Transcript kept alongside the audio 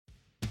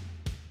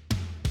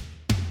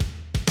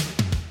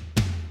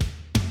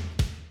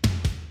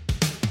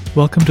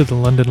Welcome to the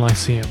London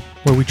Lyceum,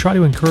 where we try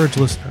to encourage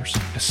listeners,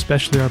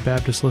 especially our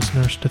Baptist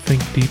listeners, to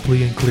think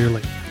deeply and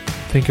clearly.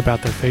 Think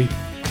about their faith,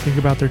 think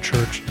about their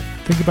church,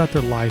 think about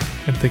their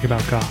life, and think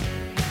about God.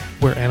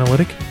 We're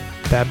analytic,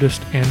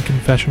 Baptist, and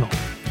confessional.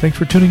 Thanks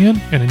for tuning in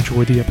and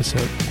enjoy the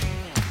episode.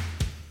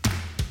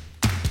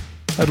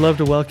 I'd love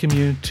to welcome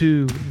you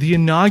to the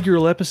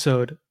inaugural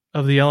episode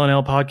of the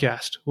LNL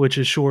podcast, which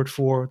is short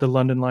for the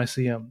London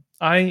Lyceum.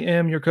 I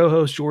am your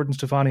co-host, Jordan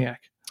Stefaniak.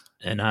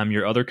 And I'm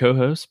your other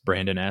co-host,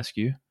 Brandon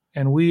Askew.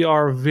 And we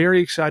are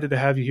very excited to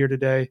have you here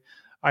today.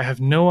 I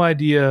have no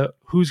idea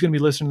who's going to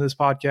be listening to this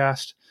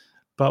podcast,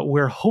 but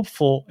we're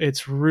hopeful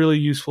it's really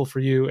useful for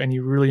you and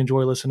you really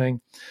enjoy listening.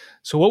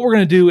 So what we're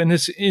going to do in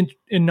this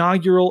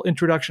inaugural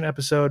introduction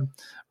episode,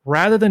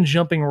 rather than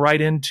jumping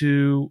right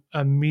into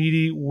a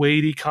meaty,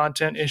 weighty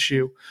content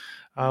issue,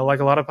 like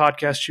a lot of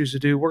podcasts choose to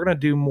do, we're going to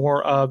do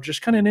more of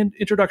just kind of an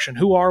introduction.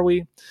 Who are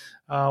we?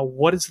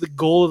 What is the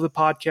goal of the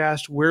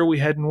podcast? Where are we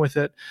heading with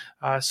it?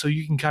 So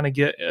you can kind of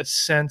get a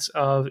sense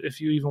of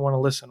if you even want to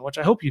listen, which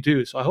I hope you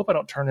do. So I hope I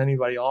don't turn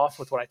anybody off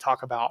with what I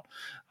talk about.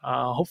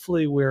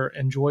 Hopefully we're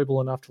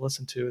enjoyable enough to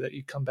listen to that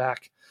you come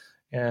back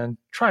and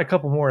try a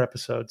couple more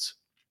episodes.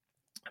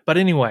 But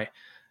anyway,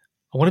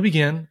 I want to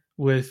begin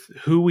with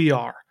who we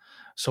are.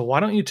 So why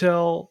don't you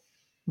tell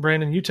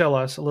Brandon, you tell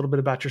us a little bit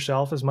about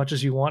yourself, as much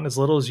as you want, as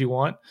little as you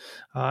want,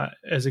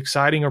 as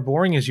exciting or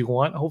boring as you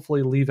want.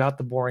 Hopefully leave out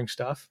the boring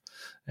stuff,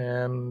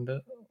 and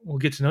we'll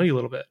get to know you a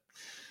little bit.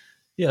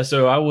 Yeah,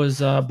 so I was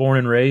born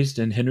and raised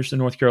in Henderson,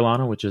 North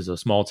Carolina, which is a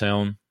small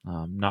town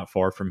not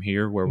far from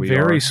here where we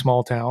are. Very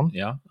small town.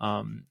 Yeah,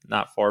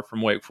 not far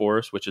from Wake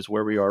Forest, which is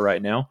where we are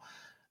right now.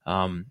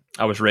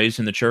 I was raised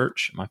in the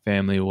church. My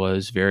family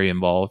was very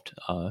involved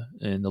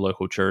in the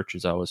local church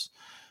as I was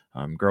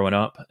growing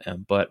up.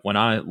 But when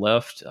I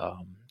left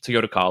to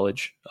go to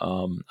college,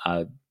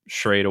 I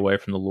strayed away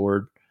from the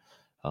Lord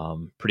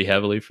pretty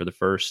heavily for the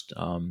first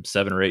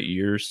 7 or 8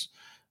 years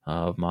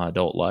of my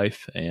adult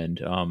life. And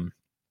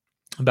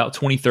about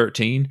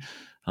 2013,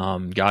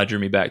 God drew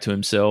me back to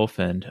himself.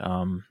 And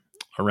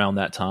around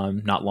that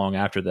time, not long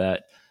after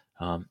that,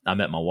 I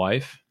met my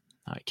wife,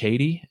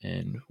 Katie,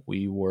 and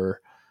we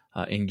were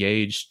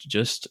engaged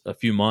just a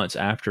few months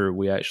after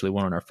we actually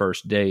went on our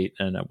first date.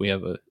 And I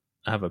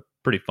have a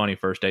pretty funny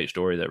first date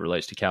story that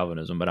relates to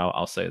Calvinism, but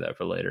I'll say that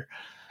for later.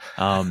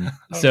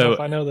 So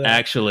I know that.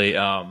 Actually,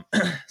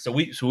 so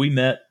we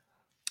met,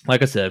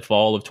 like I said,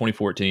 fall of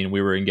 2014.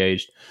 We were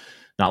engaged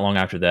not long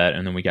after that,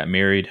 and then we got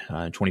married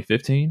in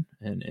 2015.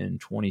 And in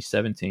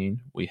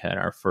 2017, we had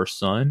our first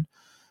son,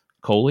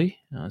 Coley.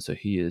 So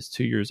he is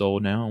 2 years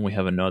old now, and we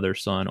have another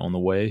son on the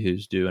way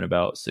who's due in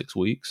about 6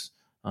 weeks.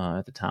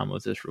 At the time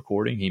of this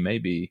recording, he may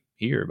be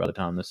here by the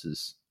time this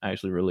is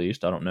actually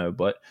released. I don't know,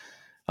 but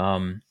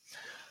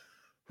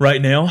right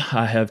now,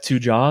 I have 2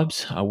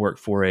 jobs. I work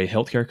for a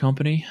healthcare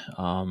company,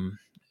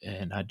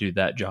 and I do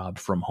that job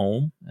from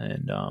home.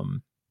 And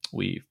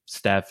we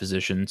staff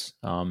physicians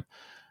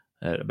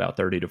at about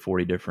 30 to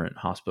 40 different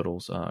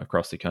hospitals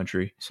across the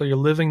country. So you're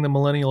living the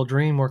millennial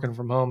dream working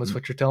from home is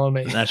what you're telling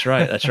me. That's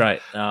right. That's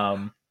right.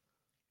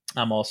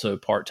 I'm also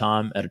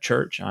part-time at a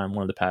church. I'm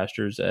one of the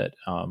pastors at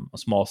a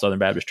small Southern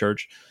Baptist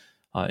church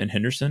in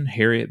Henderson,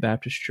 Harriet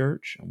Baptist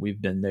Church.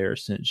 We've been there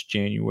since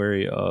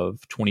January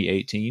of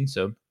 2018.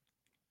 So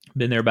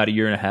been there about a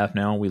year and a half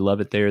now. We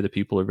love it there. The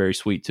people are very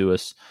sweet to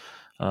us.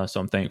 So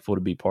I'm thankful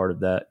to be part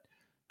of that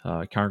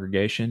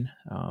congregation.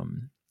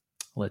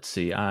 Let's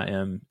see. I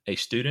am a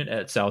student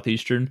at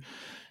Southeastern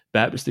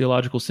Baptist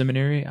Theological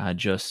Seminary. I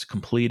just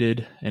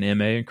completed an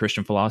MA in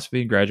Christian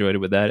philosophy,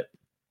 graduated with that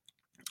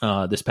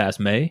this past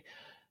May.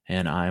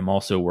 And I'm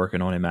also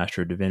working on a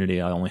Master of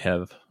Divinity. I only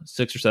have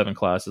 6 or 7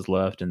 classes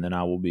left, and then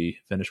I will be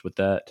finished with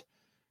that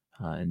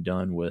and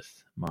done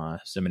with my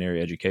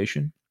seminary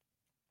education.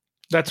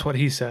 That's what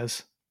he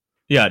says.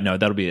 Yeah, no,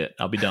 that'll be it.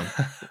 I'll be done.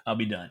 I'll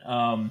be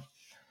done.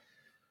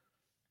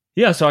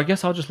 Yeah, so I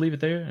guess I'll just leave it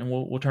there, and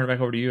we'll turn it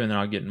back over to you, and then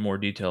I'll get in more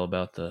detail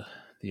about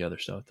the other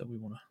stuff that we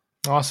want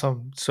to.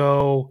 Awesome.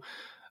 So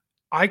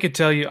I could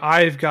tell you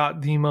I've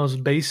got the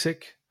most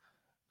basic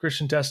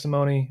Christian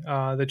testimony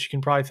that you can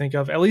probably think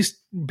of, at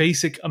least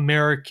basic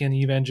American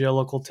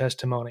evangelical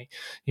testimony.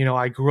 You know,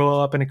 I grew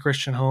up in a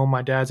Christian home.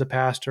 My dad's a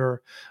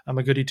pastor. I'm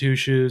a goody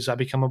two-shoes. I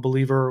become a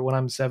believer when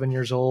I'm 7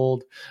 years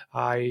old.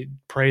 I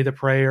pray the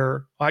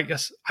prayer. I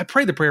guess I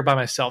pray the prayer by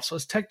myself, so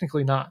it's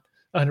technically not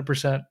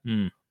 100%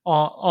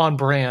 on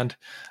brand.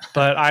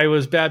 But I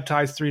was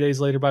baptized 3 days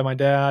later by my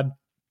dad,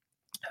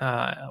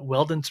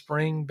 Weldon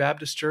Spring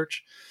Baptist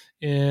Church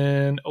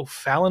in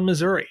O'Fallon,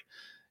 Missouri.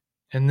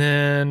 And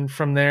then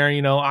from there,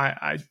 you know,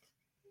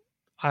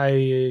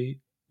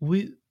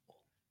 we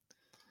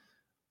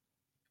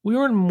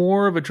were in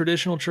more of a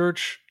traditional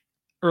church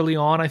early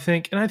on, I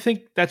think. And I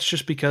think that's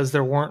just because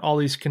there weren't all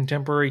these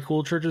contemporary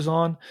cool churches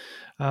on.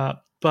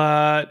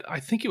 But I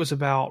think it was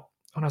about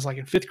when I was like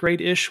in 5th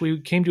grade-ish,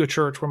 we came to a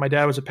church where my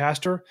dad was a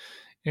pastor,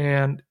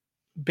 and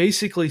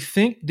basically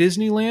think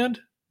Disneyland,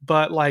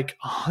 but like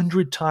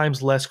 100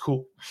 times less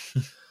cool.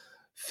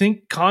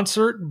 Think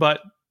concert,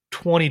 but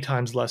 20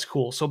 times less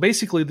cool. So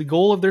basically, the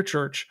goal of their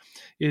church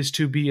is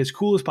to be as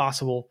cool as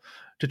possible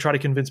to try to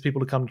convince people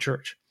to come to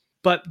church.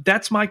 But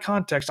that's my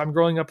context. I'm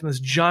growing up in this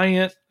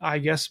giant, I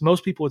guess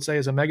most people would say,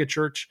 is a mega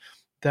church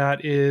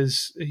that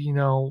is,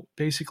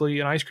 basically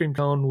an ice cream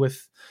cone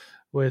with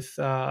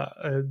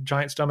a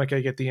giant stomach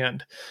ache at the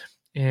end,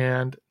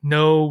 and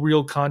no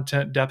real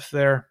content depth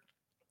there.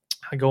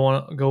 I go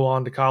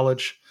on to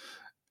college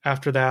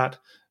after that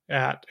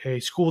at a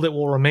school that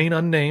will remain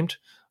unnamed,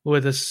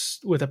 with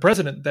a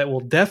president that will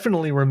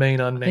definitely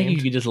remain unnamed. I think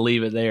you could just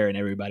leave it there and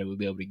everybody would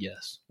be able to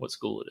guess what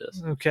school it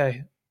is.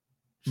 Okay.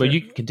 But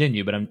you can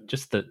continue, but I'm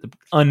just the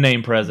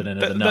unnamed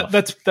president is enough.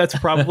 That's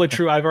probably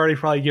true. I've already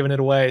probably given it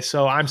away.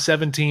 So I'm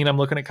 17. I'm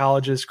looking at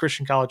colleges,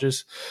 Christian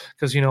colleges,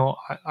 because,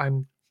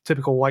 I'm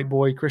typical white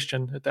boy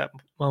Christian at that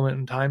moment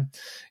in time.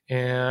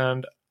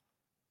 And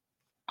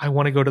I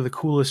want to go to the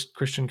coolest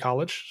Christian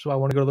college. So I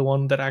want to go to the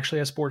one that actually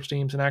has sports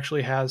teams and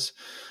actually has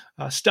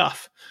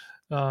stuff.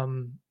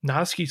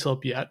 Not a ski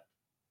slope yet,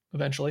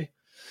 eventually.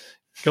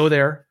 Go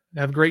there,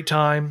 have a great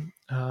time,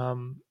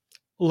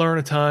 learn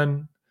a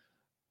ton.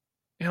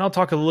 And I'll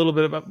talk a little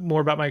bit more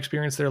about my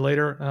experience there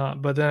later.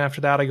 But then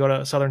after that, I go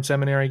to Southern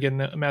Seminary, get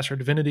a Master of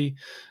Divinity.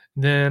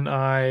 Then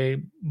I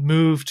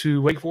move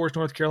to Wake Forest,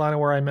 North Carolina,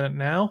 where I'm at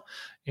now,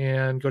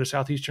 and go to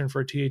Southeastern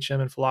for a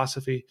THM in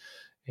philosophy.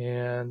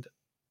 And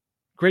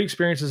great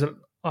experiences,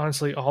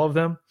 honestly, all of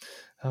them,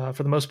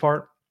 for the most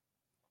part.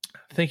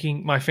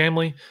 Thinking my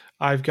family,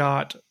 I've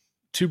got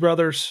 2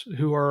 brothers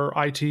who are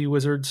IT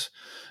wizards.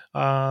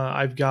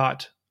 I've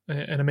got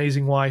an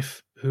amazing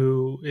wife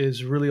who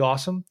is really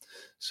awesome.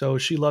 So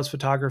she loves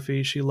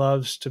photography. She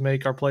loves to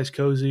make our place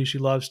cozy. She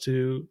loves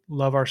to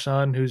love our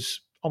son, who's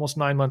almost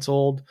 9 months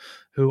old,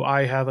 who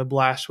I have a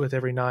blast with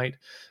every night,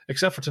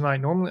 except for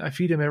tonight. Normally I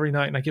feed him every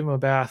night and I give him a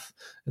bath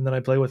and then I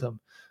play with him.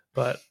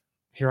 But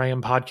here I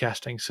am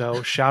podcasting.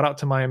 So shout out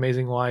to my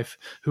amazing wife,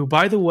 who,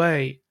 by the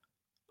way,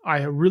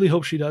 I really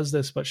hope she does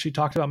this, but she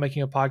talked about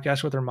making a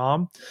podcast with her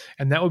mom.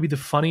 And that would be the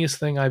funniest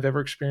thing I've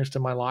ever experienced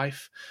in my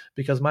life,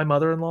 because my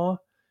mother-in-law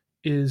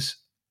is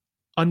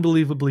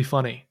unbelievably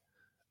funny.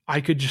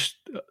 I could just,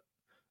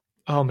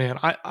 oh man,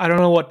 I don't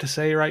know what to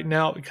say right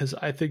now, because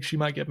I think she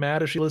might get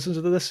mad if she listens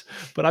to this,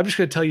 but I'm just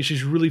going to tell you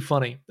she's really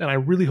funny. And I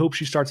really hope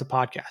she starts a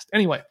podcast.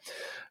 Anyway,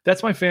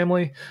 that's my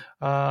family.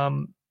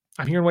 I'm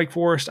here in Wake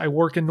Forest. I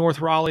work in North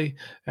Raleigh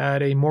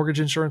at a mortgage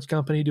insurance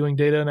company doing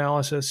data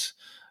analysis,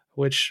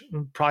 which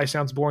probably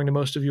sounds boring to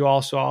most of you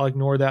all, so I'll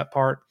ignore that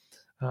part.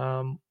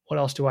 What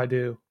else do I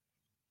do?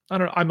 I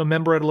don't know. I'm a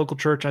member at a local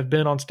church. I've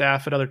been on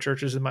staff at other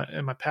churches in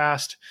my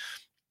past.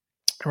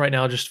 Right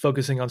now, just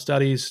focusing on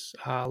studies,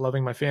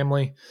 loving my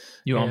family.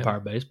 You umpire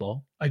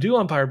baseball. I do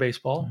umpire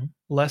baseball,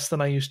 less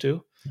than I used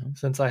to,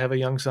 since I have a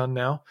young son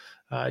now.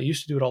 I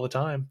used to do it all the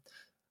time.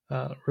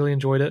 Really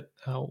enjoyed it.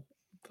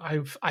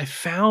 I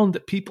found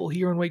that people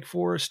here in Wake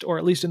Forest, or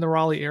at least in the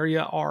Raleigh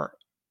area, are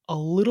a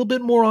little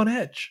bit more on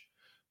edge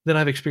than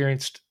I've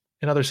experienced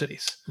in other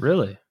cities.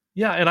 Really?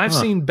 Yeah, and I've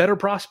seen better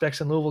prospects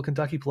in Louisville,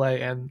 Kentucky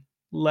play and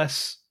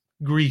less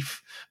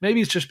grief. Maybe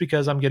it's just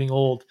because I'm getting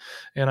old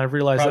and I've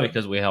realized probably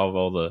because we have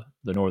all the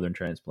northern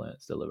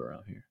transplants that live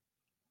around here.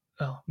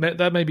 Oh,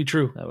 that may be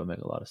true. That would make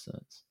a lot of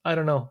sense. I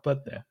don't know,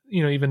 but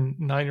even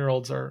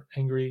 9-year-olds are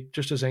angry,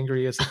 just as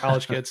angry as the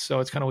college kids.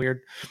 So it's kind of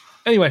weird.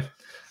 Anyway,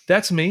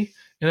 that's me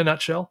in a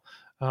nutshell.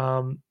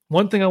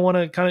 One thing I want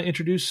to kind of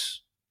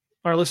introduce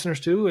our listeners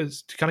to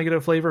is to kind of get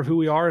a flavor of who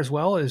we are, as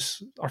well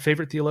as our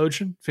favorite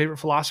theologian, favorite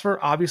philosopher.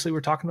 Obviously,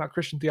 we're talking about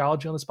Christian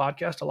theology on this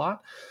podcast a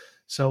lot,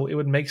 so it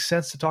would make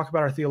sense to talk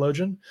about our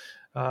theologian.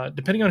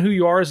 Depending on who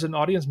you are as an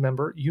audience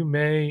member, you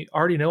may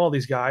already know all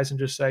these guys and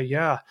just say,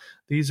 yeah,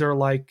 these are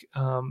like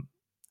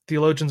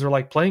theologians are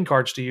like playing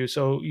cards to you.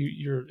 So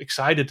you're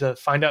excited to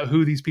find out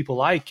who these people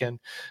like.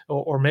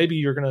 Or maybe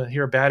you're going to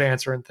hear a bad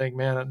answer and think,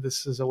 man,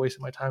 this is a waste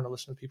of my time to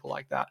listen to people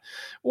like that.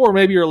 Or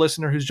maybe you're a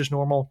listener who's just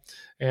normal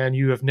and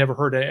you have never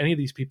heard of any of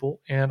these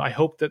people. And I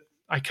hope that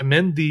I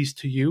commend these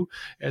to you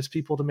as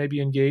people to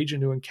maybe engage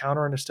and to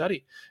encounter and to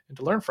study and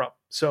to learn from.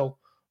 So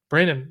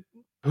Brandon,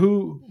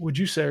 who would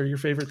you say are your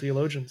favorite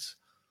theologians?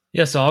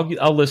 Yeah, so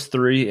I'll list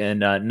 3, and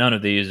none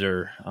of these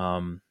are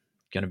going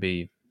to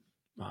be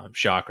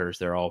shockers.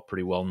 They're all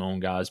pretty well-known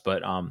guys.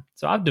 But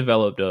so I've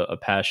developed a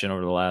passion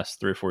over the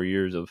last 3 or 4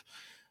 years of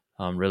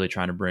really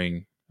trying to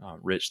bring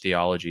rich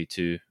theology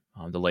to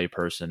the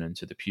layperson and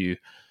to the pew.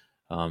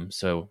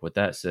 So with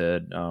that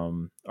said,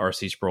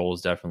 R.C. Sproul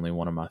is definitely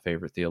one of my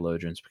favorite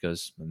theologians,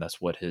 because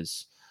that's what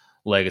his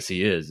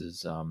legacy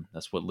is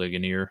that's what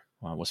Ligonier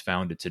was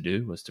founded to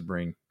do, was to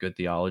bring good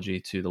theology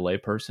to the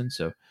layperson.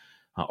 So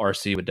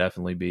RC would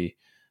definitely be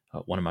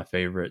one of my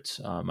favorites.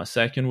 My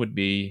second would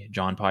be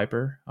John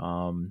Piper.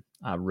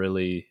 I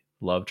really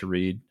love to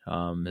read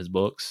his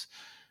books.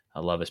 I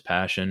love his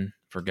passion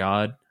for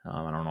God.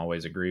 I don't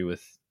always agree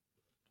with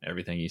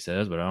everything he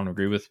says, but I don't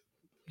agree with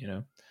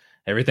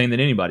everything that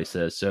anybody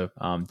says. So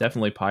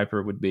definitely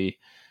Piper would be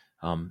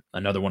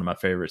another one of my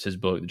favorites. His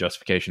book, The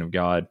Justification of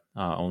God,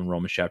 on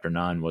Romans chapter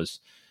 9, was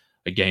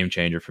a game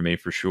changer for me,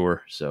 for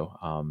sure. So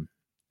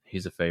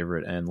He's a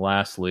favorite. And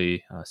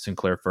lastly,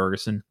 Sinclair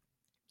Ferguson,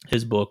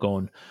 his book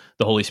on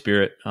the Holy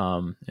Spirit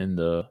in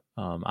the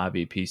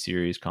IVP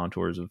series,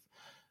 Contours of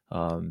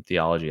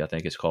Theology, I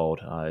think it's called,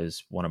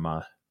 is one of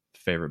my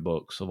favorite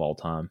books of all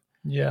time.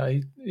 Yeah,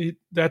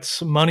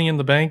 that's money in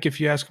the bank. If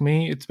you ask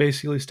me, it's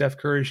basically Steph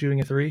Curry shooting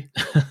a three.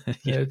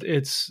 Yeah.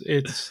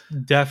 It's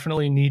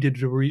definitely needed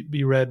to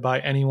be read by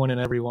anyone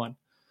and everyone.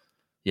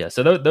 Yeah,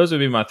 so those would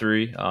be my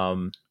three.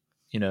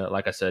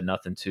 Like I said,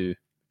 nothing too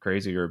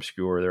crazy or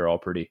obscure. They're all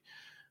pretty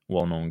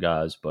well-known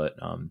guys, but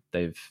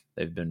they've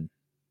been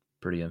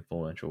pretty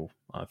influential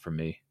for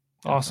me.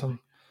 Definitely. Awesome.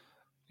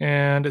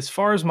 And as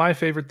far as my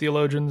favorite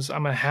theologians,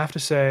 I'm going to have to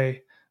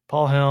say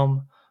Paul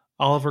Helm,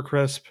 Oliver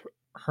Crisp,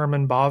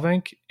 Herman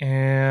Bavinck,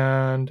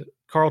 and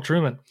Carl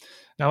Trueman.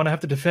 Now I'm going to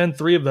have to defend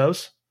three of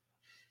those,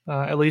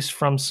 at least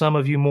from some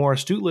of you more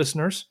astute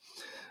listeners,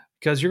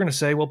 because you're going to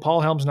say, well,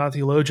 Paul Helm's not a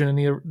theologian,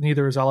 and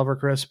neither is Oliver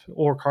Crisp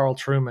or Carl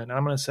Trueman. And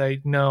I'm going to say,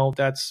 no,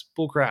 that's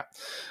bullcrap.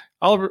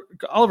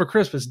 Oliver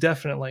Crisp is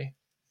definitely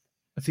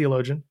a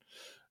theologian,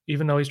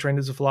 even though he's trained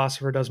as a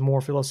philosopher, does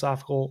more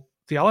philosophical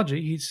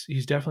theology.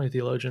 He's definitely a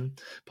theologian.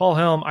 Paul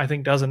Helm, I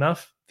think, does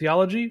enough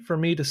theology for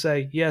me to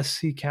say, yes,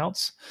 he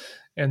counts.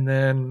 And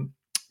then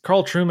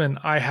Carl Trueman,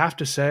 I have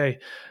to say,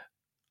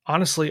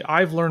 honestly,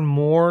 I've learned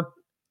more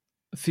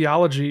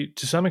theology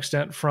to some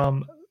extent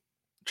from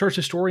church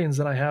historians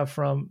than I have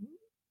from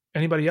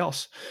anybody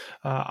else.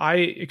 I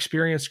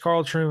experienced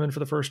Carl Trueman for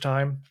the first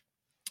time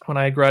when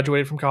I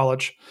graduated from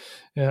college.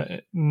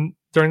 During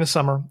the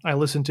summer, I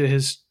listened to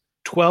his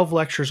 12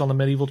 lectures on the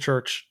medieval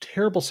church.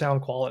 Terrible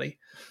sound quality,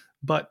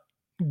 but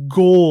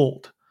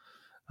gold.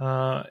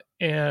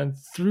 And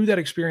through that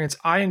experience,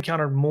 I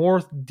encountered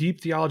more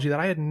deep theology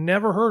that I had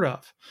never heard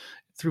of.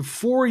 Through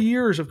 4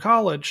 years of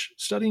college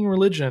studying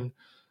religion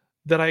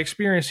that I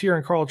experienced here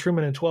in Carl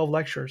Trueman in 12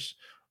 lectures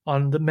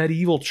on the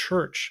medieval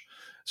church.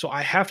 So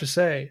I have to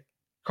say,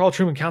 Carl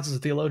Trueman counts as a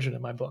theologian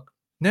in my book.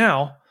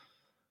 Now,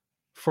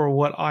 for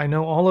what I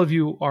know all of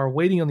you are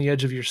waiting on the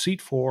edge of your seat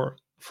for,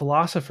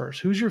 philosophers.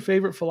 Who's your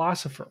favorite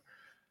philosopher?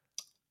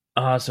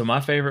 So my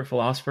favorite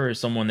philosopher is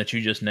someone that you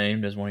just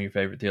named as one of your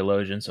favorite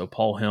theologians. So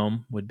Paul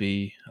Helm would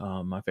be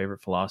my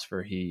favorite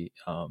philosopher. He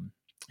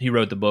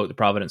wrote the book, The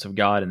Providence of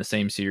God, in the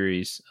same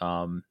series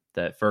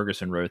that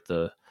Ferguson wrote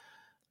the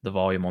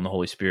volume on the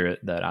Holy Spirit,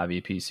 that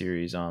IVP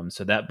series.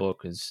 So that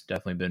book has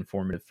definitely been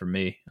formative for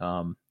me.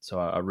 So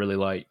I really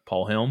like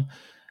Paul Helm.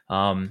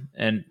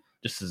 And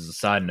just as a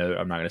side note,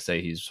 I'm not going to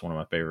say he's one of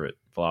my favorite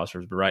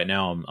philosophers, but right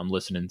now I'm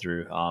listening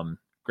through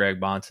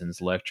Greg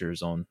Bonson's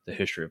lectures on the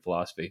history of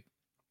philosophy,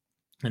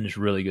 and it's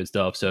really good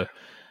stuff. So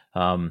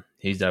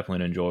he's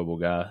definitely an enjoyable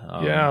guy.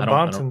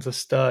 Bonson's a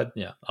stud.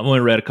 Yeah, I've only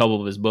read a couple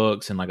of his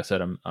books, and like I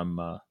said,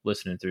 I'm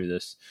listening through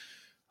this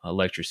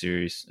lecture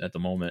series at the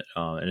moment,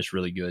 and it's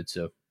really good.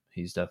 So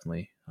he's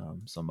definitely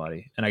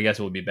somebody, and I guess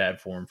it would be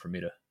bad form for me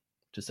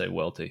to say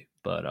Welty,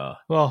 but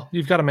well,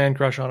 you've got a man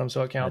crush on him,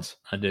 so it counts.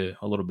 I do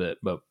a little bit,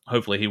 but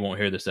hopefully he won't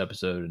hear this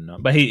episode.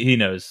 And but he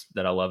knows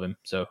that I love him,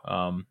 so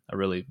I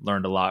really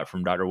learned a lot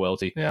from Dr.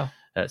 Welty. Yeah,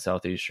 at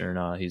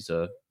Southeastern. He's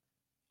a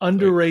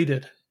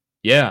underrated.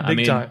 Yeah,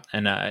 big time.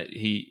 And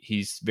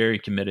he's very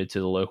committed to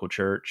the local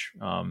church.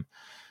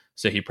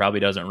 So he probably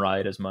doesn't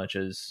write as much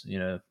as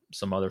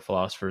some other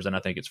philosophers, and I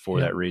think it's for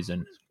that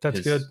reason. That's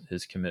good.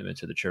 His commitment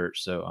to the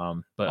church.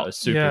 So, but a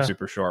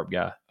super sharp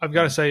guy. I've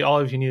got to say, all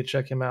of you need to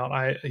check him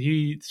out.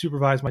 He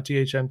supervised my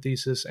THM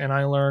thesis, and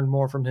I learned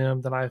more from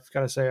him than I've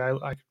got to say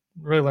I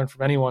really learned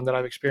from anyone that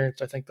I've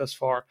experienced, I think, thus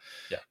far.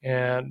 Yeah,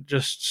 and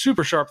just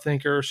super sharp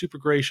thinker, super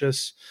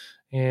gracious,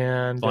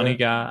 and funny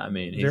guy. I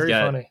mean, he's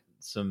got funny.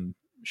 Some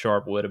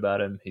sharp wit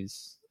about him.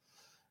 He's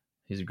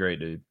a great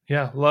dude.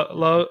 Yeah,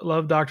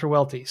 love Dr.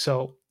 Welty.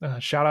 So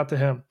shout out to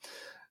him.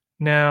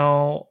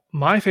 Now,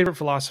 my favorite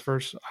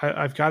philosophers,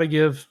 I've got to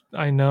give,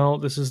 I know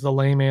this is the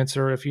lame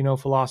answer if you know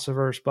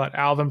philosophers, but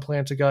Alvin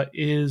Plantinga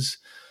is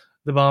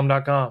the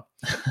bomb.com.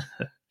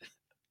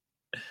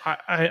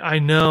 I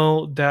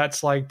know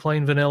that's like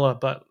plain vanilla,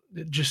 but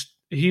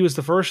he was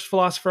the first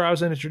philosopher I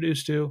was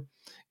introduced to,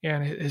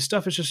 and his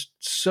stuff is just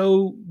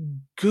so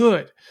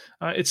good.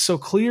 It's so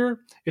clear.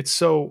 It's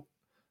so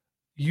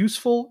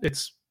useful.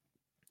 It's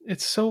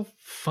so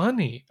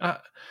funny.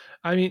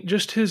 I mean,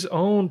 just his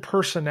own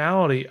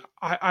personality.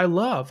 I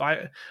love.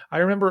 I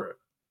remember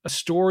a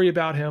story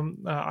about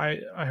him.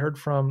 I heard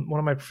from one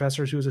of my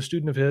professors who was a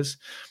student of his.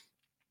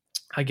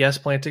 I guess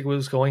Plantinga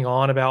was going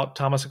on about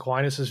Thomas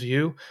Aquinas'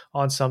 view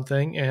on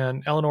something,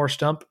 and Eleanor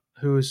Stump,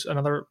 who's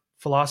another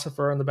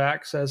philosopher in the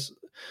back, says,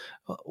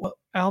 well,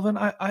 Alvin,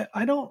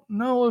 I don't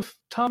know if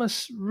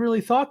Thomas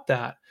really thought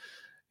that.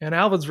 And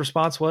Alvin's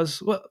response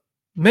was, well,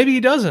 maybe he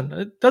doesn't.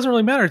 It doesn't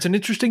really matter. It's an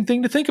interesting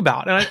thing to think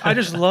about. And I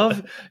just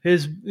love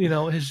his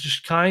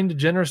just kind,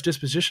 generous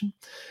disposition,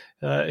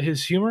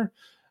 his humor,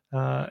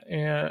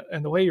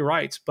 and the way he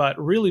writes. But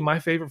really, my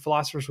favorite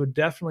philosophers would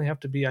definitely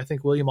have to be, I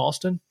think, William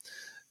Alston.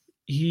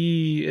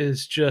 He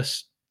is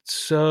just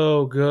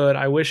so good.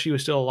 I wish he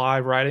was still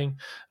alive writing,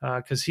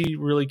 because he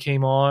really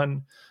came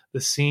on the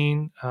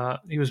scene.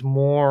 He was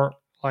more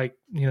like,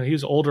 he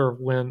was older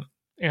when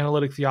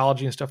analytic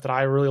theology and stuff that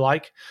I really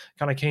like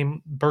kind of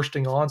came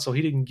bursting on. So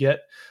he didn't get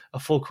a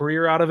full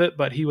career out of it,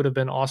 but he would have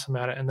been awesome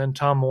at it. And then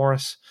Tom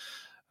Morris,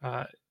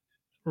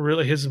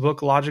 really his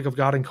book, Logic of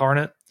God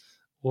Incarnate,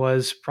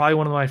 was probably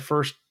one of my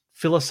first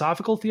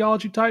philosophical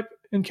theology type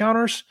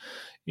encounters.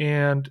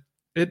 And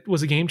it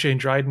was a game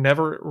changer. I'd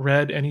never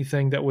read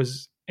anything that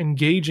was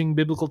engaging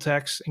biblical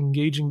texts,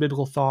 engaging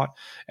biblical thought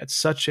at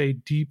such a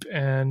deep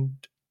and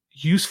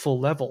useful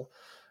level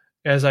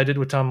as I did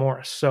with Tom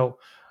Morris. So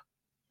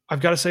I've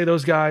got to say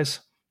those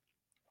guys.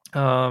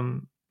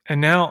 And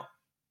now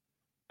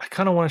I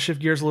kind of want to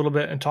shift gears a little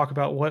bit and talk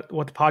about what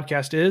the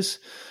podcast is,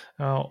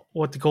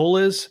 what the goal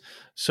is.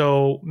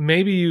 So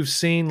maybe you've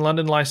seen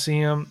London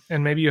Lyceum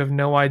and maybe you have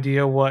no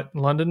idea what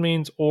London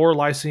means, or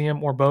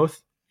Lyceum, or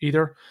both,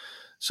 either.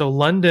 So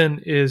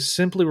London is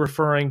simply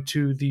referring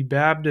to the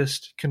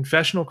Baptist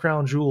confessional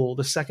crown jewel,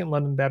 the Second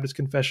London Baptist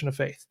Confession of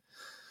Faith.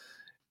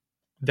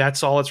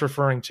 That's all it's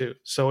referring to.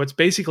 So it's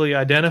basically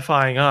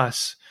identifying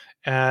us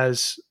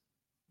as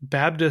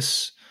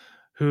Baptists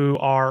who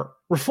are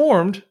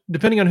Reformed,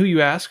 depending on who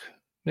you ask,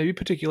 maybe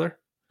particular.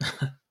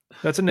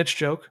 That's a niche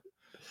joke.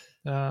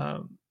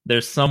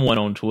 There's someone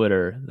on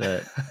Twitter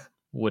that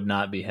would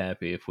not be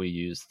happy if we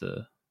use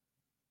the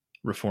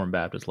Reformed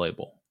Baptist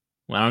label.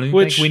 Well, I don't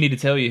even think we need to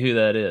tell you who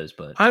that is,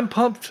 but I'm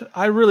pumped.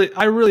 I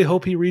really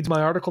hope he reads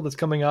my article that's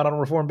coming out on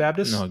Reformed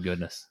Baptists. Oh,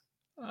 goodness.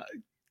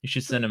 You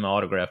should send him an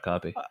autograph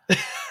copy.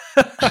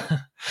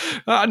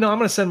 No, I'm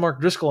going to send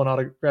Mark Driscoll an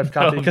autograph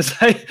copy because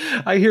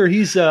I hear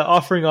he's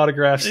offering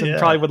autographs and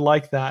probably would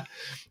like that.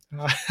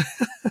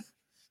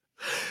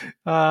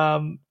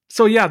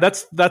 So yeah,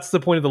 that's the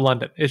point of the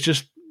London.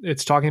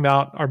 It's talking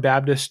about our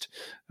Baptist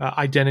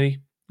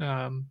identity.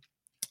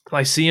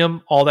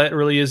 Lyceum, all that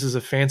really is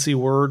a fancy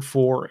word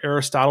for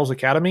Aristotle's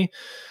academy.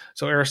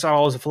 So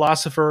Aristotle is a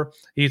philosopher.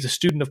 He's a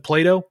student of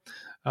Plato.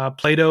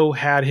 Plato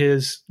had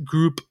his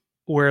group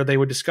where they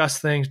would discuss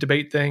things,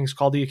 debate things,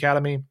 called the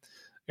academy.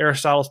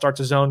 Aristotle starts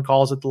his own,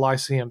 calls it the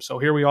Lyceum. So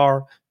here we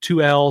are,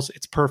 2 L's.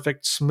 It's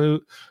perfect,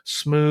 smooth,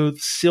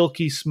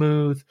 silky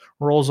smooth,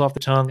 rolls off the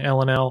tongue,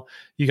 L&L.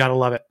 You got to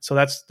love it. So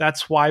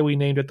that's why we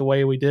named it the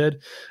way we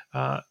did.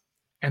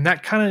 And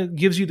that kind of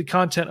gives you the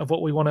content of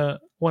what we want to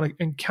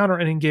encounter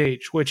and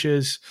engage, which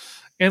is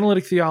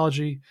analytic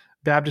theology,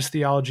 Baptist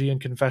theology, and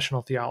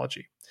confessional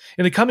theology.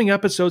 In the coming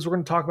episodes, we're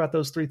going to talk about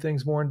those 3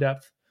 things more in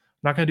depth.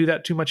 I'm not going to do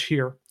that too much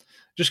here.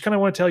 Just kind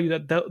of want to tell you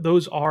that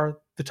those are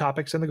the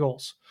topics and the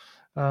goals.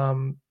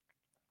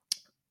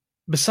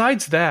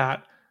 Besides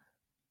that,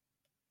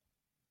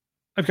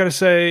 I've got to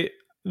say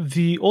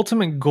the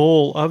ultimate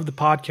goal of the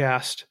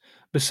podcast,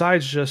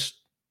 besides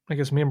just, I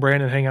guess, me and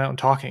Brandon hanging out and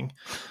talking.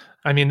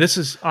 I mean, this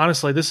is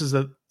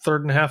the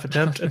 3rd and a half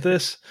attempt at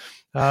this.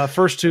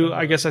 First 2,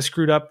 I guess I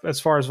screwed up as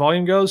far as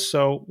volume goes.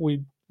 So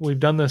we've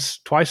done this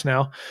twice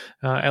now,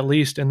 at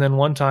least. And then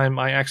one time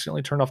I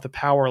accidentally turned off the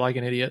power like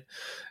an idiot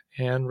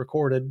and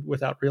recorded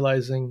without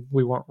realizing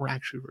we weren't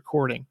actually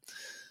recording.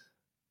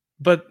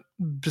 But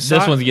this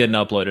one's getting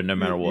uploaded no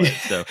matter what.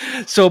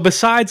 So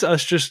besides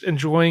us just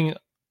enjoying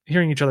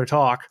hearing each other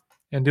talk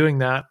and doing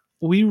that,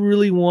 we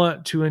really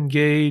want to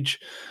engage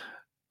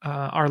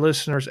our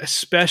listeners,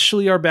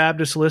 especially our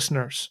Baptist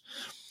listeners,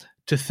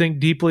 to think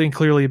deeply and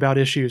clearly about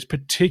issues,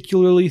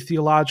 particularly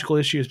theological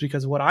issues,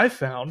 because what I've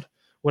found,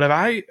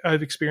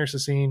 I've experienced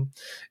and seen,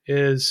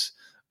 is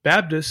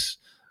Baptists,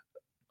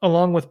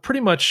 along with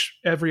pretty much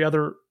every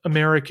other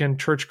American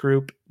church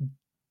group,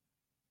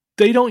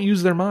 they don't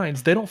use their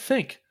minds. They don't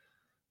think.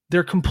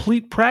 They're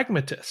complete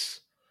pragmatists.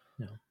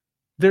 No.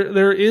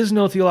 There is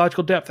no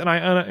theological depth. And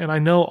I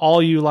know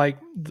all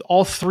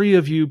 3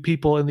 of you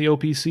people in the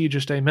OPC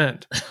just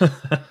amened.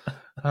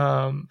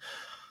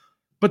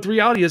 But the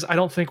reality is I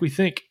don't think we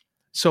think.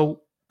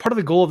 So part of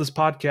the goal of this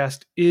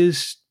podcast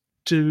is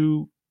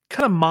to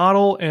kind of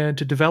model and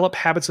to develop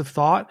habits of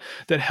thought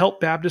that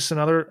help Baptists and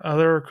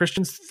other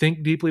Christians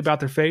think deeply about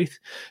their faith,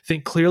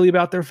 think clearly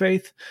about their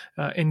faith,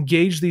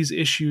 engage these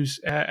issues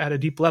at a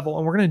deep level.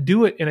 And we're going to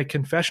do it in a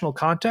confessional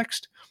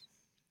context.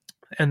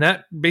 And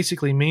that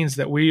basically means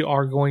that we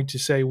are going to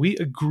say we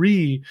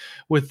agree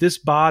with this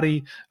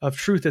body of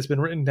truth that's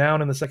been written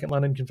down in the Second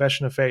London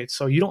Confession of Faith.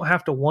 So you don't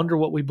have to wonder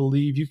what we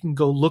believe. You can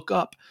go look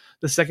up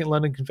the Second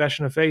London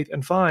Confession of Faith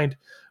and find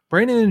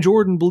Brandon and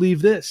Jordan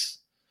believe this.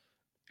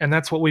 And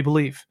that's what we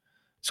believe.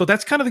 So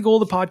that's kind of the goal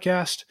of the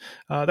podcast.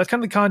 That's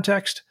kind of the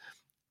context.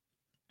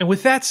 And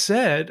with that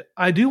said,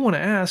 I do want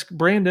to ask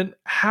Brandon,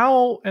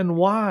 how and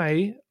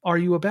why are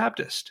you a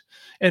Baptist?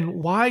 And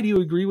why do you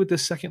agree with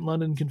this Second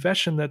London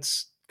Confession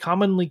that's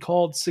commonly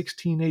called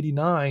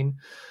 1689,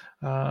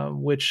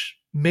 which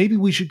maybe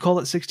we should call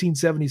it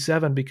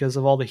 1677 because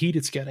of all the heat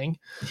it's getting?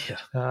 Yeah.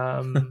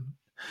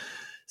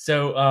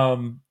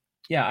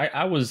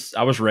 I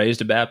was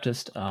raised a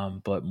Baptist,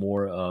 but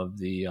more of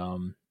the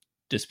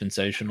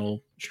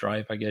dispensational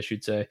stripe, I guess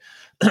you'd say.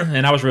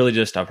 And I was really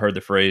I've heard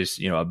the phrase,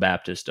 a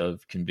Baptist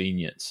of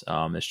convenience.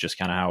 It's just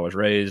kind of how I was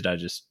raised.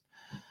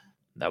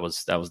 That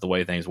was the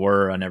way things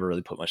were. I never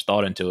really put much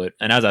thought into it.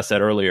 And as I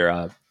said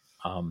earlier,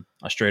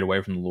 I strayed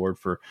away from the Lord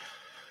for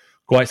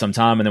quite some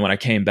time. And then when I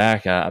came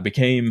back, I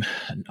became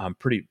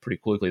pretty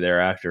quickly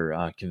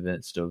thereafter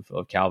convinced of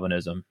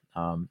Calvinism.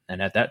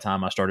 And at that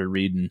time, I started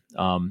reading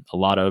a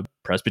lot of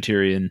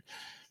Presbyterian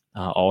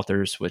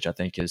authors, which I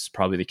think is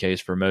probably the case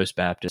for most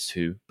Baptists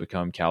who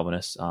become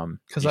Calvinists.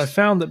 Because I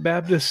found that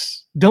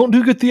Baptists don't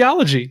do good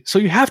theology, so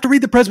you have to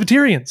read the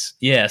Presbyterians.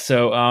 Yeah.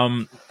 So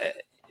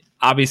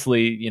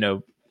obviously,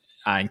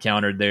 I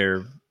encountered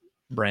their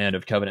brand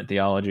of covenant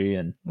theology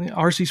and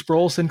R.C.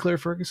 Sproul, Sinclair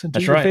Ferguson, two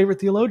That's of your right. favorite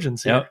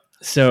theologians here. Yep.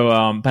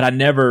 So, but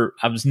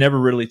I was never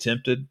really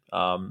tempted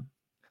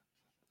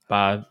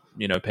by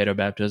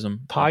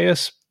paedobaptism.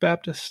 Pious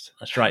Baptist.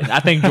 That's right. I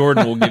think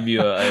Jordan will give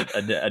you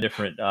a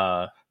different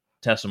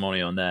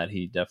testimony on that.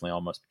 He definitely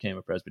almost became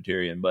a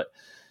Presbyterian, but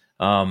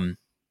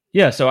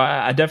yeah. So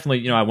I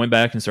definitely I went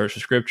back and searched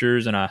the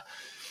scriptures, and I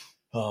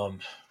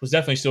was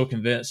definitely still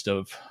convinced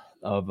of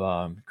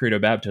credo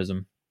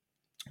baptism.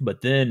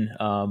 But then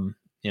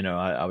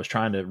I was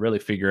trying to really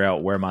figure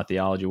out where my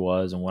theology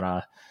was and what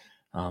I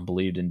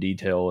believed in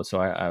detail. So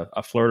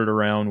I flirted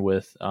around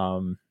with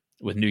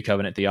New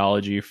Covenant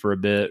theology for a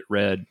bit,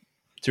 read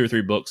 2 or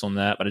 3 books on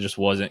that, but I just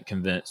wasn't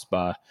convinced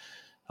by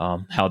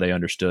how they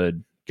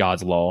understood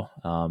God's law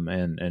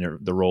and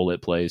the role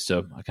it plays.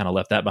 So I kind of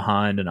left that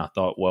behind, and I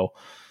thought, well,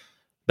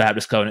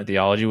 Baptist covenant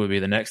theology would be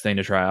the next thing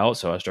to try out.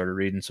 So I started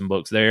reading some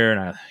books there,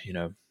 and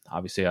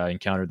obviously I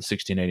encountered the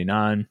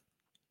 1689,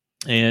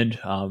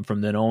 and from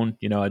then on,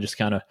 I just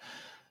kind of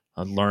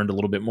I learned a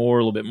little bit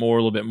more.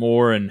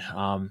 And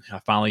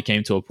I finally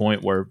came to a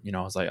point where,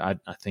 I was like,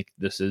 I think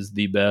this is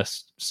the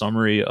best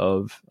summary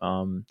of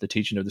the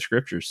teaching of the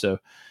scriptures. So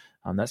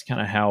that's kind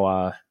of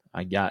how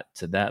I got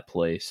to that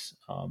place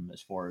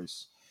as far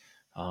as,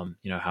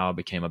 how I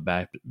became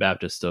a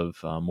Baptist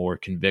of more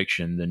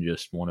conviction than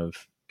just one of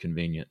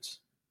convenience.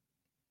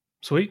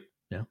 Sweet.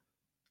 Yeah.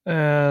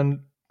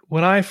 And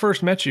when I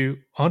first met you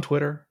on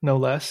Twitter, no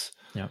less,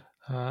 yeah.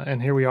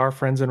 And here we are,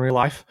 friends in real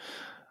life,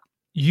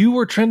 you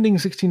were trending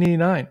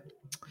 1689.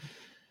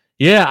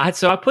 Yeah,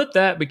 so I put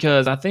that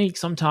because I think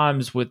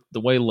sometimes with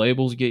the way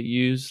labels get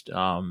used,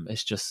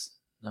 it's just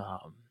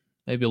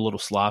maybe a little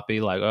sloppy.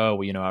 Like, oh,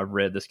 well, I've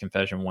read this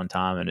confession one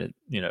time and it,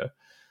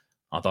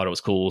 I thought it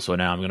was cool, so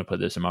now I'm going to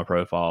put this in my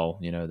profile.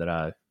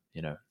 That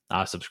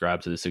I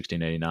subscribe to the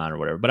 1689 or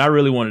whatever. But I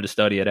really wanted to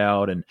study it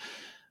out and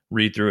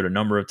read through it a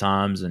number of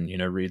times, and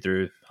read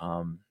through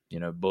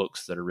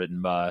books that are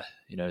written by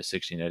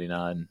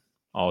 1689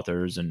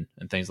 authors and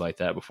things like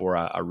that before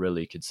I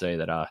really could say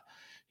that I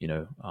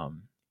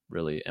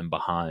really am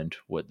behind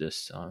what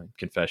this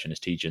confession is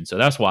teaching. So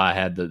that's why I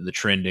had the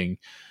trending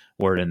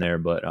word in there,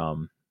 but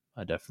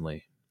I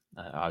definitely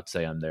I'd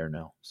say I'm there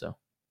now. So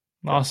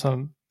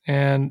awesome.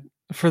 And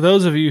for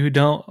those of you who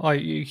don't,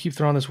 like, you keep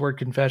throwing this word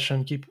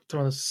confession, keep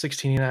throwing this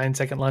 1689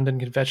 Second London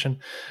Confession,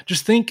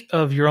 just think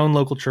of your own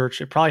local church.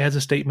 It probably has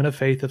a statement of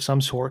faith of some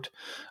sort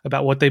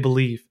about what they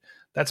believe.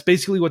 That's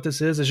basically what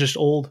this is. It's just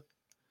old,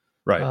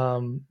 right?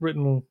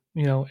 Written,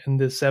 in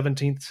the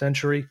 17th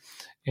century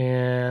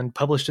and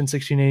published in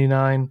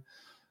 1689.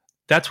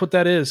 That's what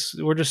that is.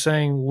 We're just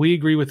saying we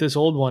agree with this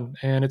old one,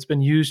 and it's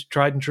been used,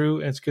 tried and true,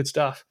 and it's good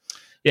stuff.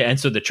 Yeah, and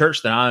so the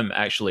church that I'm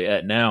actually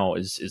at now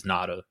is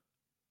not a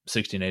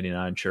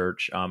 1689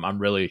 church. I'm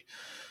really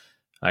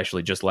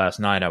actually just last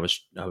night I was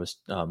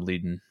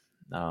leading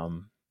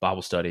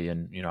Bible study,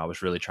 and I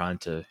was really trying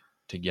to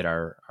get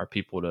our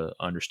people to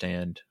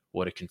understand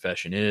what a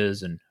confession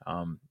is, and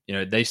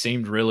they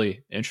seemed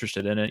really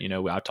interested in it.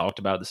 I talked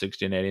about the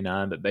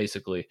 1689, but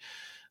basically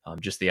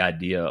just the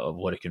idea of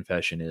what a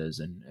confession is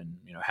and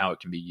how it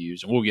can be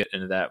used, and we'll get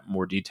into that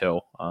more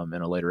detail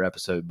in a later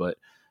episode. But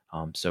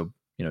so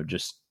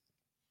just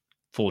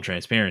full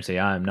transparency,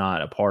 I am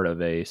not a part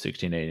of a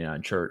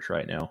 1689 church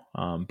right now,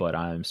 but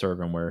I am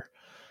serving where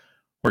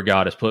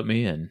God has put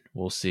me, and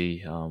we'll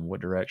see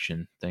what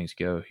direction things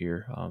go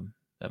here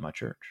at my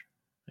church.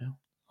 Yeah.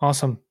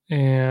 Awesome.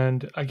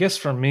 And I guess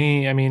for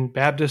me,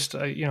 Baptist,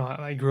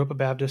 I grew up a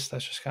Baptist.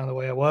 That's just kind of the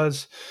way I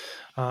was.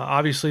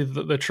 Obviously,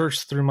 the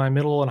church through my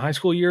middle and high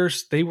school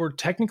years, they were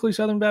technically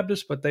Southern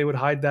Baptist, but they would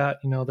hide that.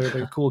 They're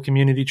the cool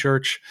community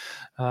church,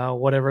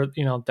 whatever,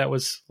 that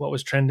was what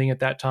was trending at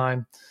that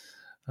time.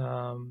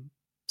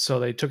 So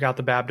they took out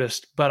the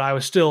Baptist, but I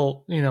was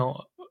still,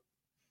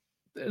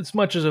 as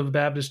much as a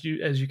Baptist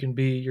as you can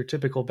be, your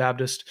typical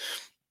Baptist.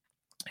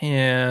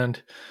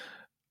 And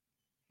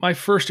my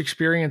first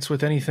experience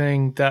with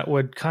anything that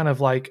would kind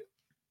of like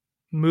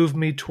move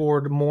me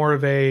toward more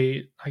of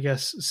a, I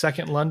guess,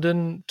 Second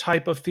London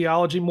type of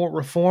theology, more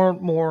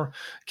Reformed, more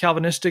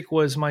Calvinistic,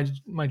 was my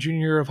junior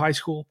year of high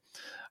school.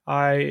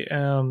 I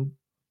am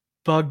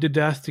bugged to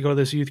death to go to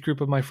this youth group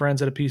of my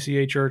friends at a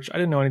PCA church. I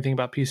didn't know anything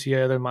about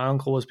PCA other than my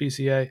uncle was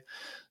PCA.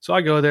 So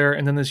I go there,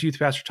 and then this youth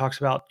pastor talks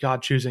about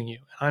God choosing you.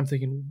 And I'm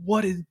thinking,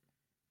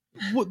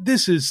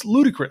 this is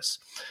ludicrous.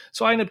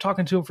 So I end up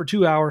talking to him for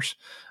 2 hours.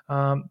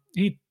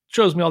 He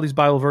shows me all these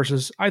Bible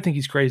verses. I think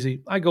he's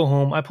crazy. I go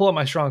home. I pull up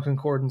my Strong's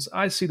Concordance.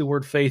 I see the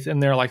word faith in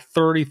there like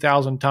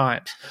 30,000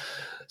 times.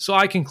 So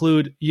I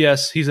conclude,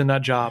 yes, he's a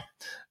nut job.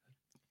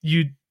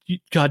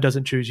 God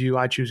doesn't choose you.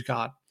 I choose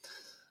God.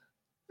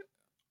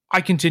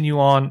 I continue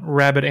on,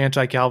 rabid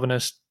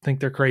anti-Calvinist, think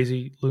they're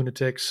crazy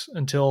lunatics,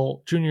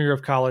 until junior year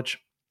of college.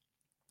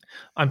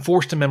 I'm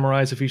forced to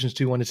memorize Ephesians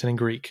 2, 1-10 in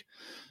Greek.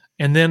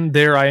 And then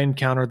there I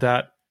encountered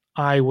that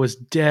I was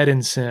dead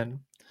in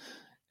sin.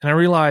 And I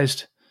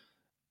realized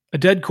a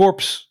dead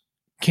corpse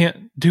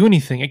can't do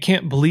anything. It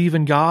can't believe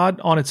in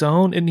God on its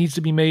own. It needs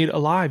to be made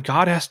alive.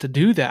 God has to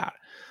do that.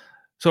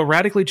 So it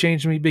radically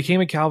changed me, became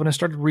a Calvinist,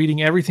 started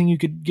reading everything you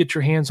could get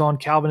your hands on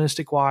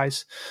Calvinistic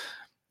wise.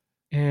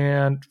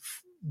 And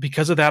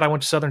because of that, I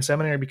went to Southern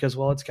Seminary because,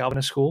 well, it's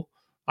Calvinist school.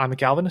 I'm a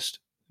Calvinist.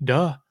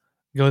 Duh.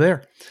 Go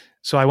there.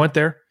 So I went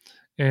there,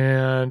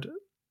 and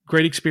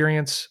great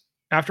experience.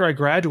 After I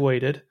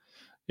graduated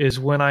is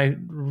when I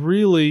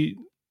really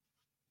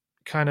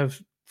kind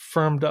of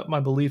firmed up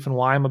my belief in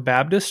why I'm a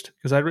Baptist,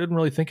 because I didn't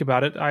really think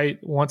about it. I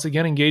once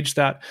again engaged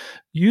that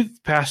youth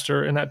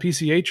pastor in that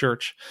PCA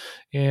church,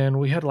 and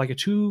we had like a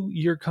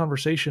 2-year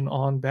conversation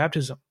on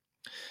baptism.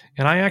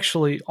 And I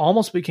actually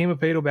almost became a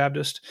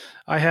Paedo-Baptist.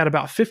 I had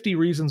about 50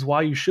 reasons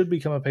why you should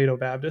become a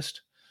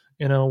Paedo-Baptist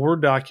in a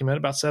Word document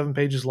about 7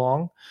 pages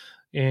long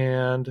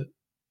and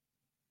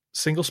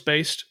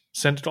single-spaced,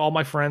 sent it to all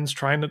my friends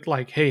trying to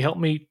like, hey, help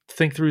me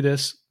think through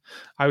this.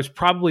 I was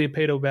probably a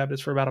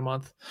Paedo-Baptist for about a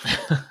month.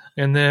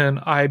 And then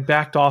I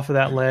backed off of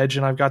that ledge,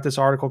 and I've got this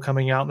article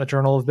coming out in the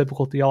Journal of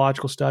Biblical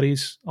Theological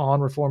Studies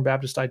on Reformed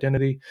Baptist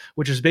identity,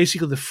 which is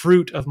basically the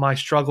fruit of my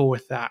struggle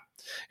with that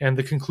and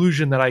the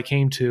conclusion that I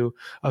came to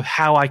of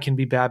how I can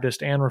be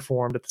Baptist and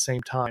Reformed at the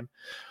same time.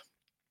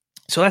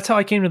 So that's how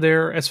I came to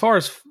there. As far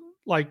as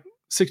like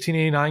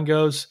 1689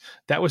 goes,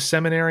 that was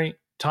seminary,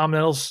 Tom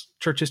Nettles'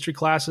 church history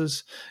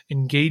classes,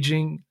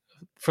 engaging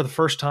for the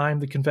first time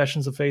the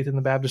confessions of faith in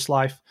the Baptist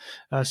life,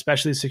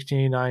 especially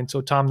 1689.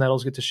 So Tom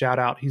Nettles gets a shout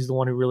out. He's the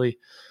one who really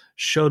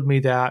showed me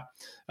that.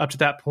 Up to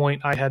that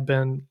point, I had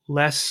been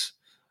less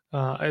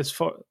as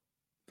far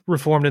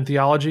Reformed in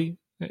theology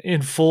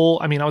in full.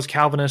 I mean, I was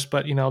Calvinist,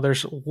 but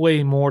there's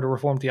way more to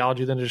Reformed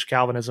theology than just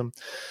Calvinism.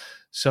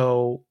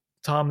 So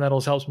Tom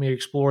Nettles helps me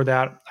explore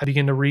that. I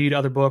begin to read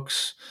other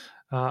books.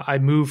 I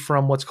moved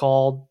from what's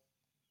called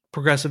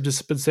progressive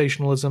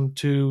dispensationalism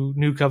to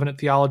New Covenant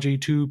theology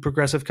to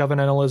progressive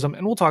covenantalism,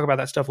 and we'll talk about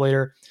that stuff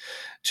later,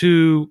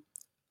 to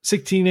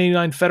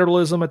 1689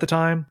 federalism at the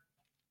time,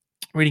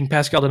 reading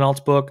Pascal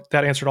Denault's book.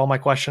 That answered all my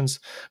questions.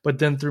 But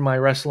then through my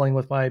wrestling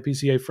with my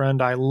PCA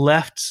friend, I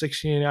left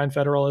 1689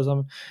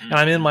 federalism, and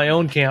I'm in my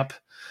own camp,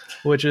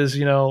 which is,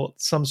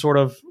 some sort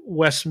of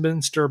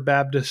Westminster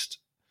Baptist,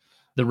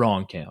 the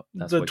wrong camp.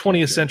 That's the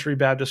 20th century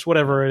Baptist,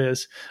 whatever it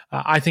is.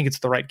 I think it's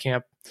the right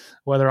camp.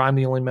 Whether I'm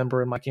the only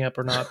member in my camp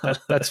or not,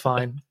 that's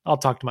fine. I'll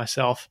talk to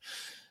myself.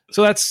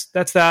 So that's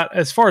that.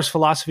 As far as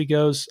philosophy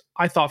goes,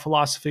 I thought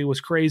philosophy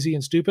was crazy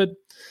and stupid.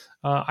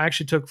 I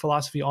actually took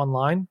philosophy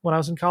online when I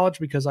was in college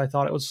because I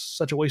thought it was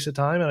such a waste of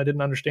time and I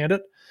didn't understand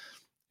it.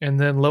 And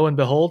then lo and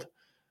behold,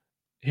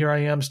 here I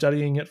am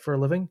studying it for a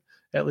living,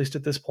 at least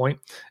at this point.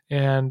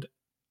 And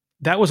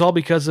that was all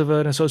because of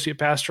an associate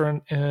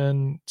pastor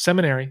in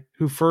seminary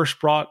who first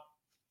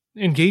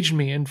engaged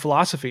me in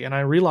philosophy. And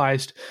I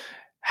realized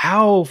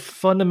how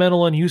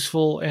fundamental and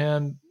useful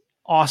and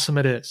awesome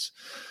it is.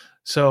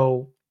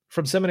 So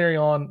from seminary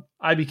on,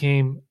 I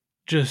became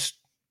just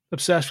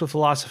obsessed with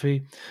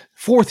philosophy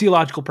for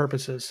theological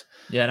purposes.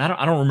 Yeah, and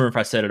I don't remember if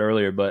I said it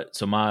earlier, but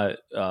so my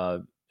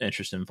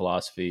interest in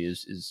philosophy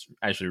is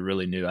actually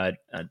really new. I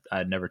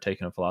had never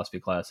taken a philosophy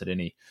class at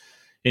any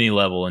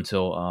level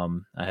until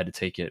I had to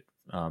take it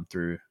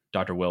through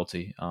Dr.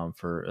 Welty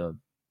for a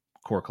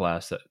core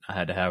class that I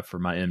had to have for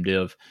my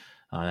MDiv.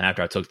 And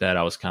after I took that,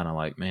 I was kind of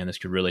like, man, this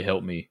could really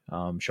help me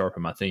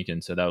sharpen my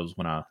thinking. So that was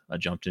when I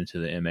jumped into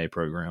the MA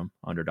program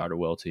under Dr.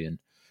 Welty and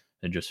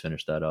just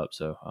finished that up.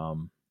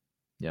 So,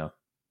 yeah.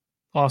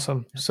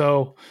 Awesome.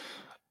 So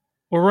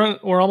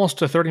we're almost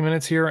to 30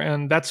 minutes here,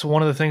 and that's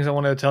one of the things I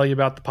wanted to tell you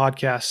about the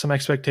podcast, some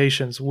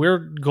expectations.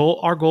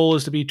 Our goal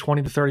is to be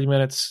 20 to 30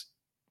 minutes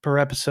per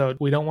episode.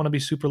 We don't want to be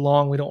super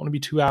long. We don't want to be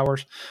 2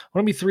 hours. We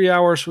want to be 3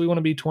 hours. We want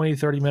to be 20,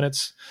 30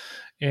 minutes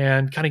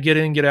and kind of get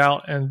in, get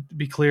out, and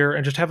be clear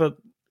and just have a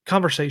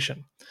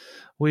conversation.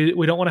 We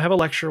don't want to have a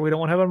lecture. We don't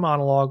want to have a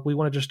monologue. We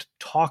want to just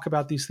talk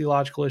about these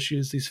theological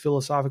issues, these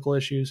philosophical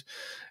issues,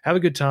 have a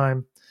good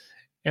time.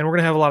 And we're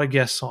going to have a lot of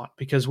guests on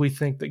because we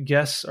think that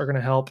guests are going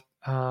to help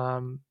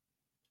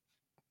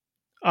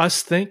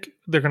us think.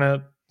 They're going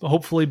to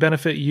hopefully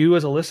benefit you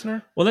as a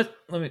listener. Well,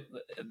 let me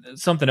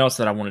something else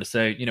that I wanted to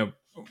say.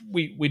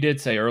 We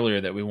did say earlier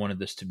that we wanted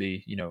this to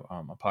be,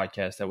 a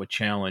podcast that would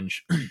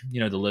challenge,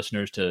 the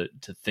listeners to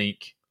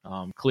think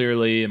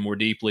clearly and more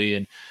deeply.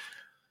 And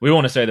we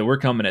want to say that we're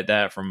coming at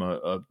that from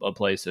a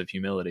place of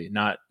humility,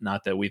 not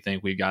that we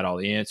think we've got all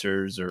the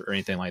answers or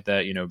anything like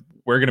that.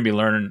 We're going to be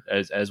learning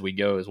as we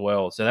go as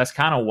well. So that's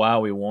kind of why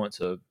we want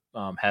to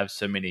have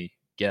so many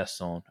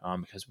guests on,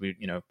 because we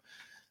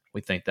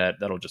think that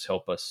that'll just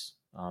help us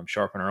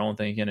sharpen our own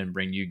thinking and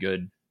bring you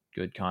good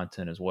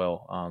content as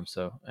well.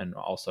 So, and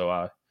also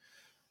I'm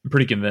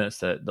pretty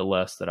convinced that the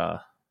less that I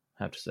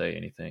have to say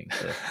anything,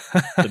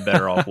 the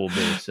better off we'll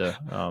be. So,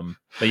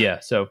 but yeah,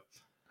 so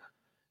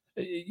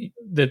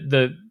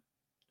the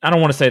I don't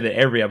want to say that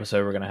every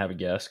episode we're going to have a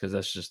guest, because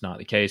that's just not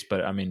the case.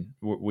 But I mean,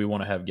 we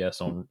want to have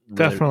guests on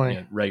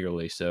Definitely.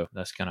 regularly. So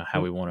that's kind of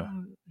how we want to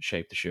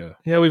shape the show.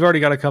 Yeah, we've already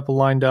got a couple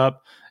lined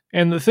up.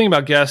 And the thing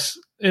about guests,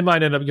 it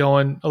might end up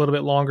going a little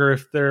bit longer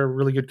if they're a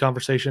really good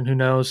conversation. Who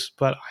knows?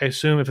 But I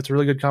assume if it's a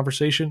really good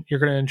conversation, you're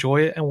going to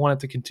enjoy it and want it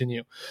to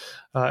continue.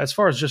 As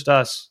far as just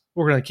us,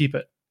 we're going to keep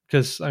it.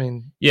 Because, I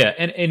mean... Yeah,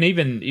 and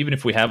even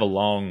if we have a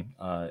long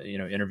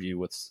interview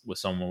with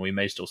someone, we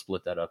may still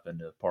split that up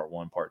into part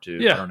 1, part 2.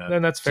 Yeah, I don't know,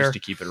 then that's fair. Just to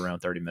keep it around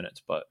 30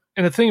 minutes. But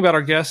And the thing about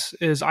our guests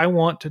is I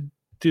want to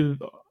do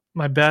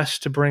my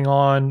best to bring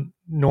on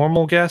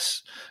normal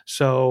guests.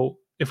 So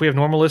if we have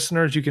normal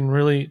listeners, you can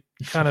really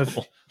kind of...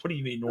 What do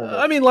you mean normal?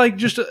 I mean, like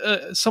just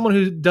someone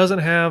who doesn't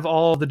have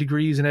all the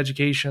degrees in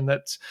education.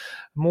 That's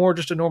more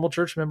just a normal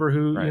church member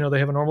who, Right. They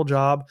have a normal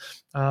job.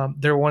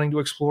 They're wanting to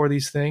explore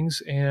these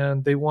things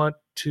and they want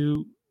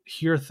to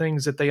hear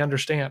things that they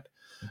understand.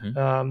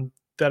 Mm-hmm.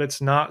 That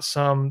it's not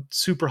some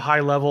super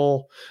high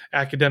level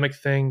academic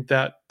thing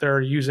that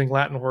they're using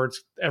Latin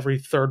words every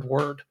third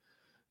word,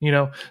 So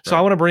Right.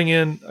 I want to bring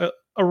in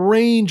a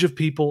range of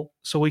people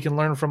so we can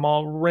learn from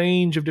all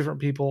range of different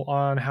people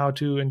on how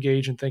to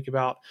engage and think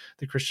about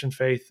the Christian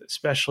faith,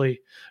 especially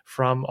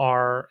from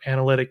our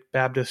analytic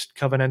Baptist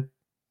covenant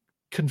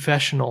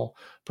confessional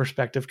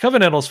perspective.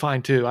 Covenantal is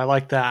fine too. I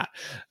like that.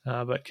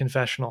 But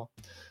confessional.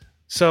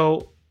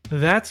 So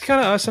that's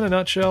kind of us in a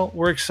nutshell.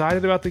 We're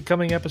excited about the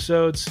coming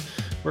episodes.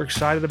 We're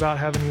excited about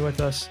having you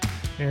with us.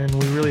 And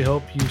we really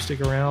hope you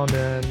stick around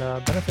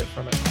and benefit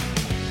from it.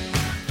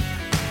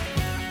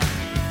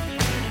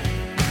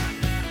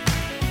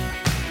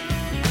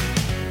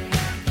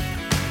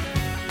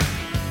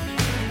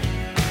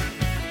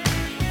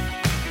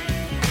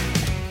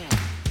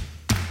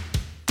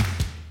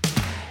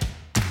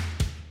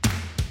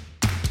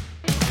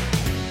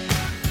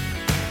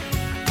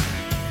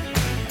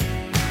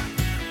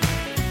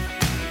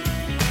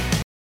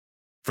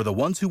 For the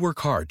ones who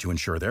work hard to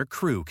ensure their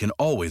crew can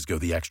always go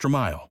the extra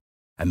mile,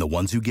 and the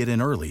ones who get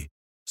in early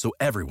so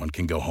everyone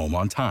can go home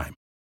on time,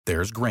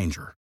 there's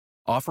Grainger,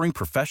 offering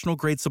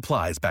professional-grade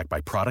supplies backed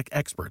by product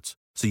experts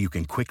so you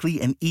can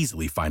quickly and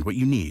easily find what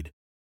you need.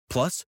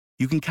 Plus,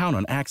 you can count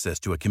on access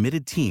to a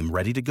committed team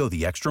ready to go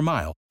the extra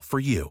mile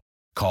for you.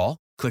 Call,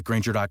 click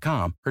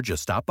Grainger.com, or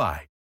just stop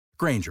by.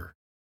 Grainger,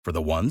 for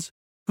the ones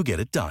who get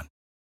it done.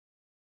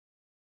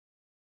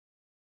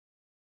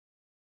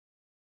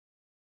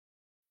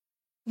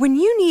 When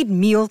you need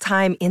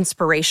mealtime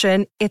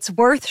inspiration, it's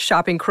worth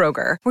shopping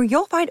Kroger, where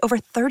you'll find over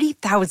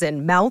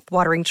 30,000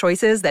 mouth-watering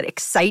choices that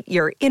excite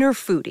your inner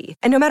foodie.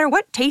 And no matter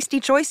what tasty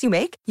choice you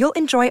make, you'll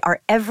enjoy our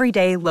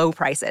everyday low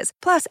prices,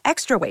 plus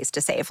extra ways to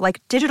save,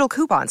 like digital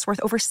coupons worth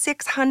over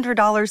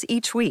 $600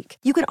 each week.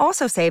 You can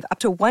also save up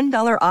to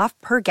 $1 off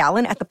per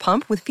gallon at the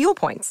pump with fuel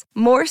points.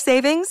 More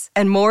savings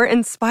and more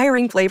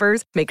inspiring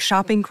flavors make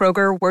shopping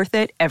Kroger worth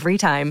it every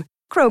time.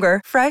 Kroger,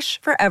 fresh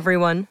for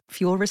everyone.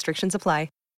 Fuel restrictions apply.